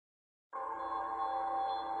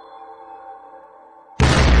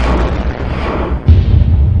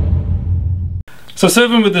So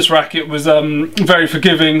serving with this racket was very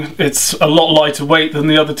forgiving. It's a lot lighter weight than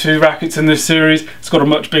the other two rackets in this series. It's got a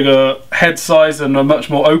much bigger head size and a much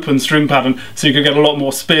more open string pattern, so you can get a lot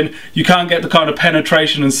more spin. You can't get the kind of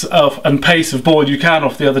penetration and pace of ball you can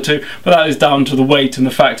off the other two, but that is down to the weight and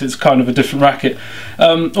the fact it's kind of a different racket.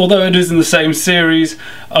 Although it is in the same series,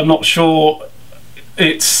 I'm not sure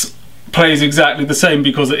it's plays exactly the same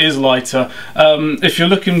because it is lighter. If you're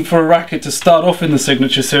looking for a racket to start off in the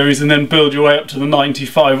Signature series and then build your way up to the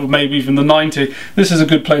 95 or maybe even the 90, this is a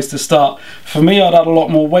good place to start. For me, I'd add a lot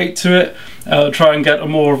more weight to it, try and get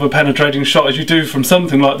more of a penetrating shot as you do from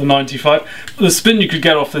something like the 95. The spin you could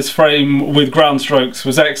get off this frame with ground strokes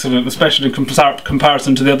was excellent, especially in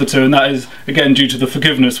comparison to the other two, and that is again due to the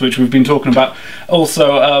forgiveness which we've been talking about.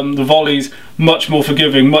 Also the volleys, much more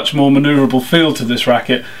forgiving, much more manoeuvrable feel to this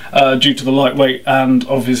racket due to the lightweight, and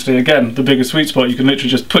obviously again the bigger sweet spot. You can literally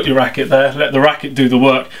just put your racket there, let the racket do the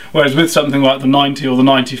work, whereas with something like the 90 or the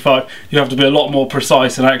 95 you have to be a lot more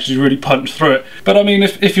precise and actually really punch through it. But I mean,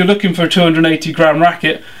 if you're looking for a 280 gram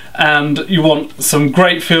racket and you want some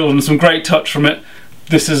great feel and some great touch from it,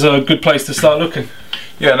 this is a good place to start looking.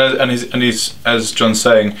 Yeah, and he's, as John's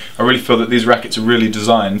saying, I really feel that these rackets are really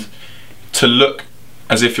designed to look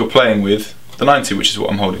as if you're playing with the 90, which is what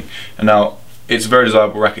I'm holding. And now it's a very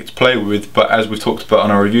desirable racket to play with, but as we've talked about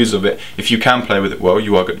on our reviews of it, if you can play with it well,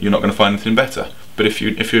 you're not going to find anything better. But if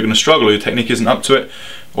you're going to struggle, or your technique isn't up to it,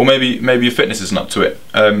 or maybe your fitness isn't up to it,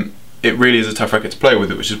 it really is a tough racket to play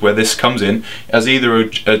with, which is where this comes in as either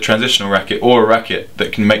a transitional racket or a racket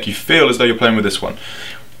that can make you feel as though you're playing with this one.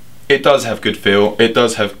 It does have good feel, it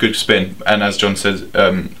does have good spin, and as John says,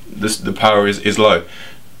 the power is low.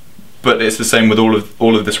 But it's the same with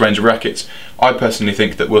all of this range of rackets. I personally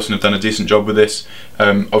think that Wilson have done a decent job with this,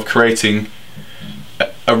 of creating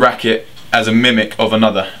a racket as a mimic of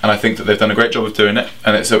another, and I think that they've done a great job of doing it,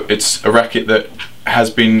 and it's a racket that has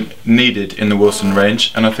been needed in the Wilson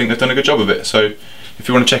range, and I think they've done a good job of it. So if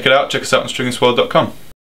you want to check it out, check us out on stringingsworld.com.